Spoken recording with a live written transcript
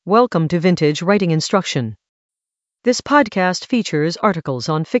Welcome to Vintage Writing Instruction. This podcast features articles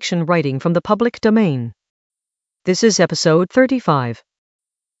on fiction writing from the public domain. This is episode 35.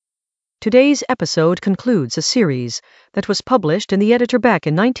 Today's episode concludes a series that was published in the editor back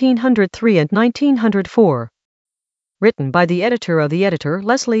in 1903 and 1904. Written by the editor of the editor,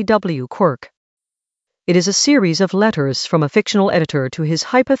 Leslie W. Quirk. It is a series of letters from a fictional editor to his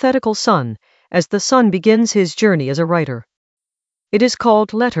hypothetical son, as the son begins his journey as a writer. It is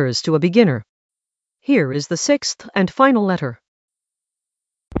called Letters to a Beginner. Here is the sixth and final letter.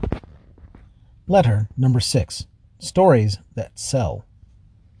 Letter number 6. Stories that sell.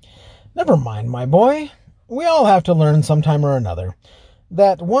 Never mind, my boy. We all have to learn sometime or another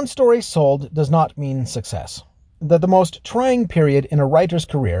that one story sold does not mean success. That the most trying period in a writer's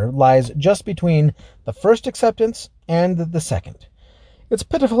career lies just between the first acceptance and the second. It's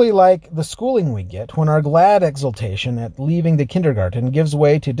pitifully like the schooling we get when our glad exultation at leaving the kindergarten gives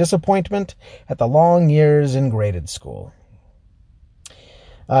way to disappointment at the long years in graded school.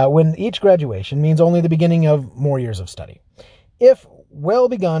 When each graduation means only the beginning of more years of study. If well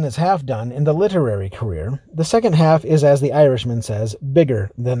begun is half done in the literary career, the second half is, as the Irishman says, bigger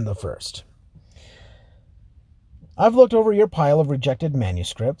than the first. I've looked over your pile of rejected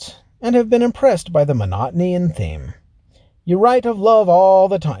manuscripts and have been impressed by the monotony and theme. You write of love all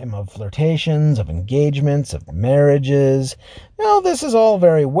the time, of flirtations, of engagements, of marriages. Now, this is all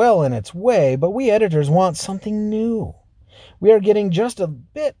very well in its way, but we editors want something new. We are getting just a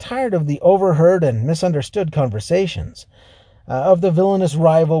bit tired of the overheard and misunderstood conversations, of the villainous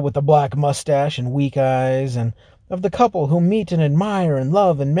rival with the black mustache and weak eyes, and of the couple who meet and admire and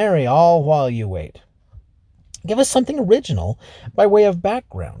love and marry all while you wait. Give us something original by way of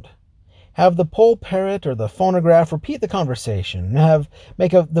background. Have the poll parrot or the phonograph repeat the conversation.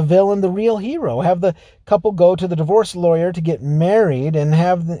 Make the villain the real hero. Have the couple go to the divorce lawyer to get married and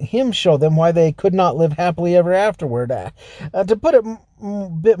have him show them why they could not live happily ever afterward. To put it a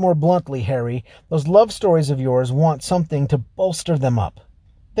bit more bluntly, Harry, those love stories of yours want something to bolster them up.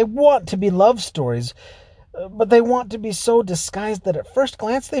 They want to be love stories, but they want to be so disguised that at first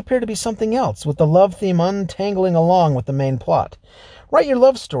glance they appear to be something else, with the love theme untangling along with the main plot. Write your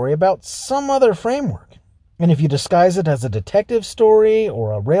love story about some other framework. And if you disguise it as a detective story,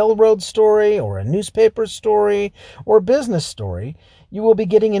 or a railroad story, or a newspaper story, or a business story, you will be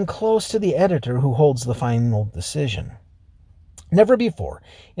getting in close to the editor who holds the final decision. Never before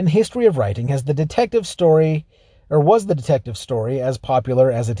in the history of writing was the detective story as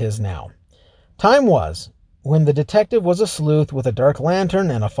popular as it is now. Time was when the detective was a sleuth with a dark lantern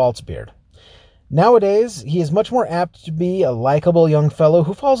and a false beard. Nowadays, he is much more apt to be a likable young fellow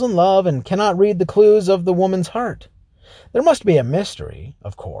who falls in love and cannot read the clues of the woman's heart. There must be a mystery,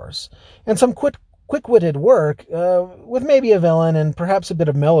 of course, and some quick-witted work, with maybe a villain and perhaps a bit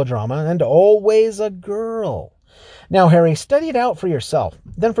of melodrama, and always a girl. Now, Harry, study it out for yourself.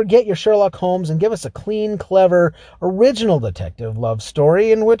 Then forget your Sherlock Holmes and give us a clean, clever, original detective love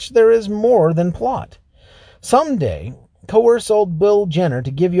story in which there is more than plot. Someday, coerce old Bill Jenner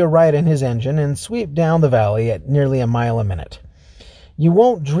to give you a ride in his engine and sweep down the valley at nearly a mile a minute. You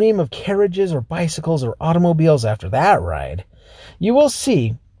won't dream of carriages or bicycles or automobiles after that ride. You will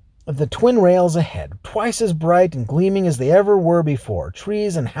see the twin rails ahead, twice as bright and gleaming as they ever were before.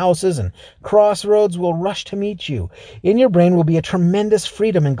 Trees and houses and crossroads will rush to meet you. In your brain will be a tremendous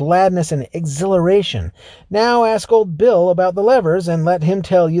freedom and gladness and exhilaration. Now ask old Bill about the levers and let him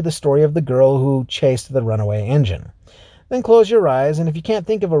tell you the story of the girl who chased the runaway engine. Then close your eyes, and if you can't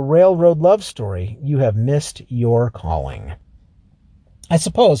think of a railroad love story, you have missed your calling. I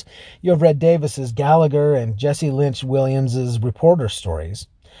suppose you have read Davis's Gallagher and Jesse Lynch Williams's reporter stories.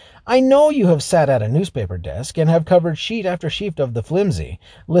 I know you have sat at a newspaper desk and have covered sheet after sheet of the flimsy,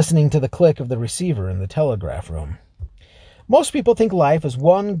 listening to the click of the receiver in the telegraph room. Most people think life is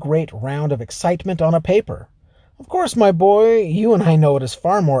one great round of excitement on a paper. Of course, my boy, you and I know it is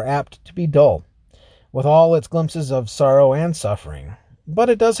far more apt to be dull, with all its glimpses of sorrow and suffering.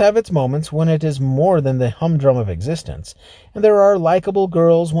 But it does have its moments when it is more than the humdrum of existence, and there are likable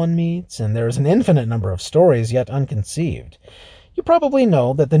girls one meets, and there is an infinite number of stories yet unconceived. You probably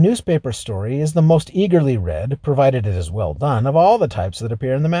know that the newspaper story is the most eagerly read, provided it is well done, of all the types that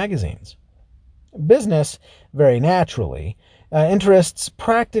appear in the magazines. Business, very naturally, interests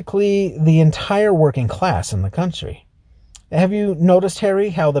practically the entire working class in the country. Have you noticed, Harry,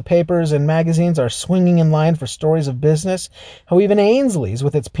 how the papers and magazines are swinging in line for stories of business? How even Ainsley's,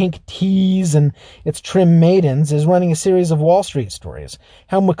 with its pink teas and its trim maidens, is running a series of Wall Street stories?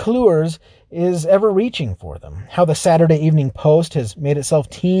 How McClure's is ever reaching for them? How the Saturday Evening Post has made itself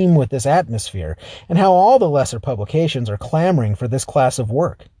teem with this atmosphere? And how all the lesser publications are clamoring for this class of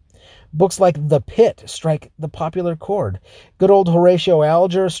work? Books like The Pit strike the popular chord. Good old Horatio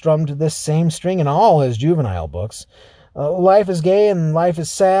Alger strummed this same string in all his juvenile books. Life is gay and life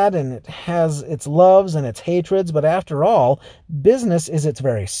is sad, and it has its loves and its hatreds, but after all, business is its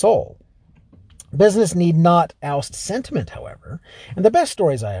very soul. Business need not oust sentiment, however, and the best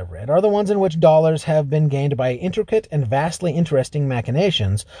stories I have read are the ones in which dollars have been gained by intricate and vastly interesting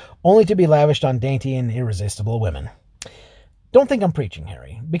machinations, only to be lavished on dainty and irresistible women. Don't think I'm preaching,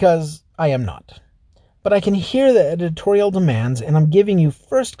 Harry, because I am not. But I can hear the editorial demands, and I'm giving you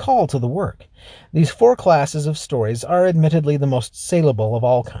first call to the work. These 4 classes of stories are admittedly the most saleable of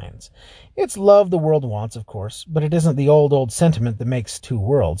all kinds. It's love the world wants, of course, but it isn't the old sentiment that makes 2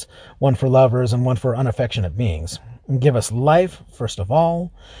 worlds, one for lovers and one for unaffectionate beings. Give us life, first of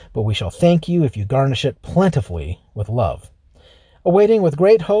all, but we shall thank you if you garnish it plentifully with love. Awaiting with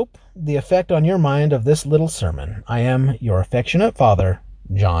great hope the effect on your mind of this little sermon, I am your affectionate father,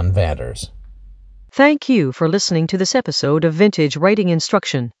 John Vanders. Thank you for listening to this episode of Vintage Writing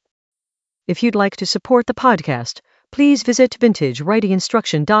Instruction. If you'd like to support the podcast, please visit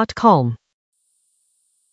vintagewritinginstruction.com.